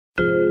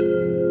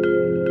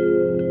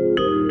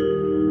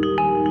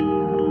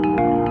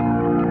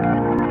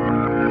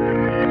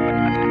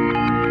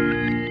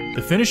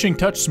finishing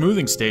touch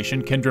smoothing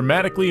station can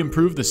dramatically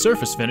improve the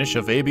surface finish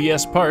of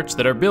ABS parts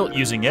that are built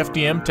using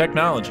FDM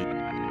technology.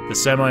 The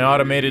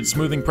semi-automated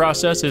smoothing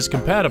process is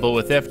compatible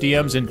with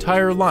FDM's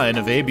entire line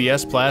of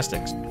ABS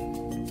plastics.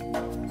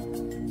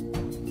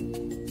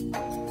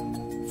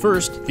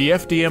 First, the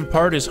FDM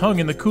part is hung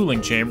in the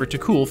cooling chamber to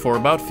cool for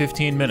about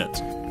 15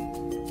 minutes.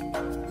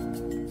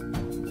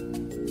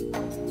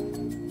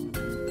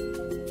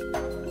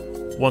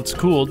 Once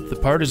cooled, the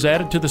part is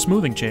added to the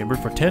smoothing chamber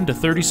for 10 to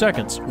 30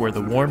 seconds, where the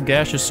warm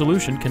gaseous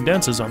solution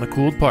condenses on the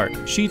cooled part,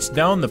 sheets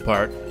down the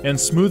part, and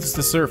smooths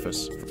the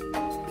surface.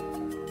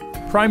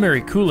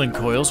 Primary cooling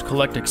coils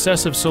collect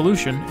excessive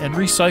solution and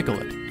recycle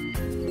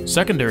it.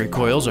 Secondary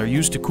coils are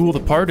used to cool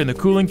the part in the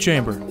cooling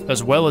chamber,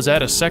 as well as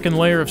add a second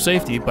layer of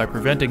safety by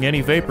preventing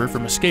any vapor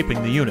from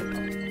escaping the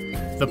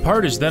unit. The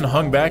part is then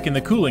hung back in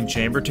the cooling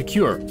chamber to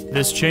cure.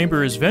 This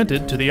chamber is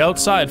vented to the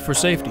outside for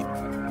safety.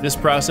 This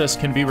process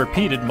can be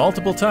repeated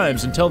multiple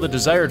times until the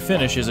desired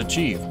finish is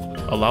achieved.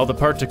 Allow the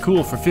part to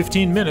cool for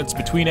 15 minutes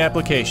between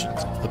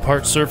applications. The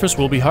part's surface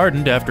will be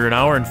hardened after an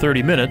hour and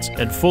 30 minutes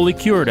and fully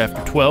cured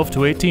after 12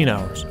 to 18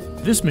 hours.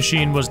 This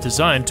machine was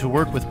designed to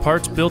work with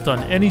parts built on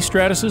any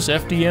Stratasys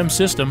FDM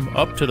system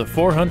up to the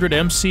 400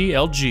 MC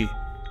LG.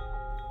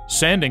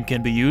 Sanding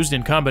can be used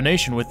in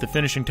combination with the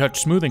finishing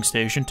touch smoothing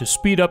station to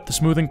speed up the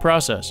smoothing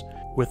process.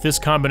 With this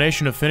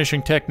combination of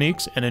finishing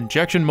techniques, an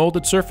injection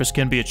molded surface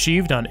can be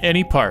achieved on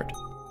any part.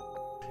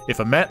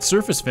 If a matte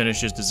surface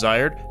finish is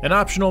desired, an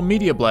optional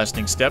media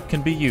blasting step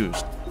can be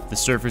used. The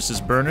surface is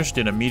burnished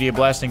in a media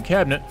blasting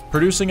cabinet,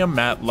 producing a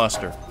matte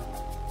luster.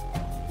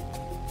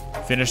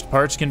 Finished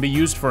parts can be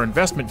used for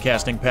investment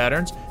casting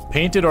patterns,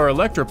 painted or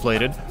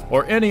electroplated,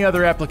 or any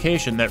other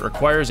application that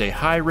requires a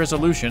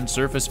high-resolution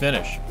surface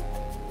finish.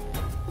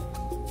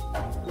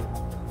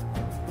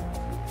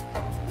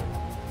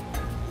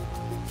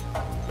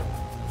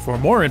 For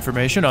more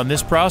information on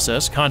this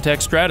process,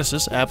 contact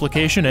Stratasys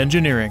Application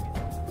Engineering.